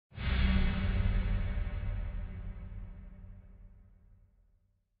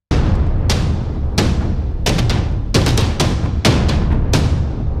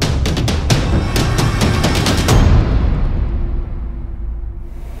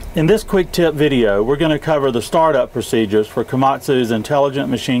In this quick tip video, we're going to cover the startup procedures for Komatsu's Intelligent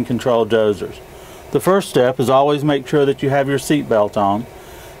Machine Control Dozers. The first step is always make sure that you have your seat belt on,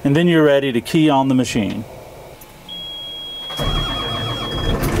 and then you're ready to key on the machine.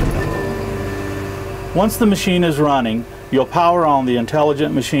 Once the machine is running, you'll power on the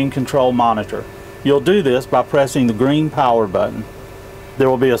Intelligent Machine Control monitor. You'll do this by pressing the green power button. There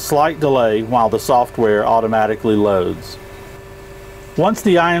will be a slight delay while the software automatically loads. Once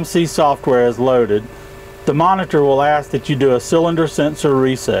the IMC software is loaded, the monitor will ask that you do a cylinder sensor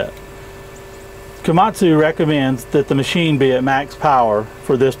reset. Komatsu recommends that the machine be at max power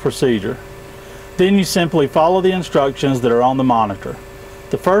for this procedure. Then you simply follow the instructions that are on the monitor.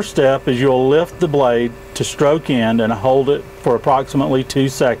 The first step is you'll lift the blade to stroke end and hold it for approximately 2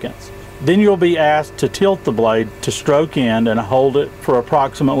 seconds. Then you'll be asked to tilt the blade to stroke end and hold it for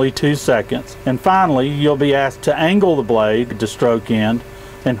approximately 2 seconds. And finally, you'll be asked to angle the blade to stroke end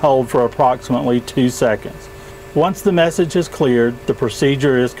and hold for approximately 2 seconds. Once the message is cleared, the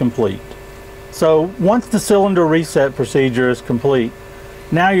procedure is complete. So once the cylinder reset procedure is complete,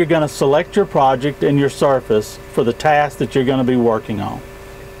 now you're going to select your project and your surface for the task that you're going to be working on.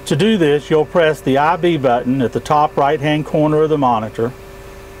 To do this, you'll press the IB button at the top right-hand corner of the monitor,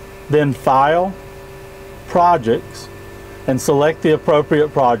 then File, Projects, and select the appropriate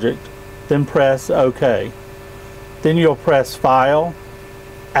project, then press OK. Then you'll press File,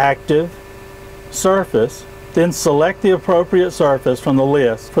 Active, Surface, then select the appropriate surface from the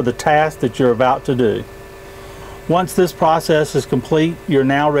list for the task that you're about to do. Once this process is complete, you're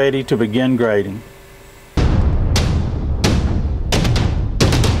now ready to begin grading.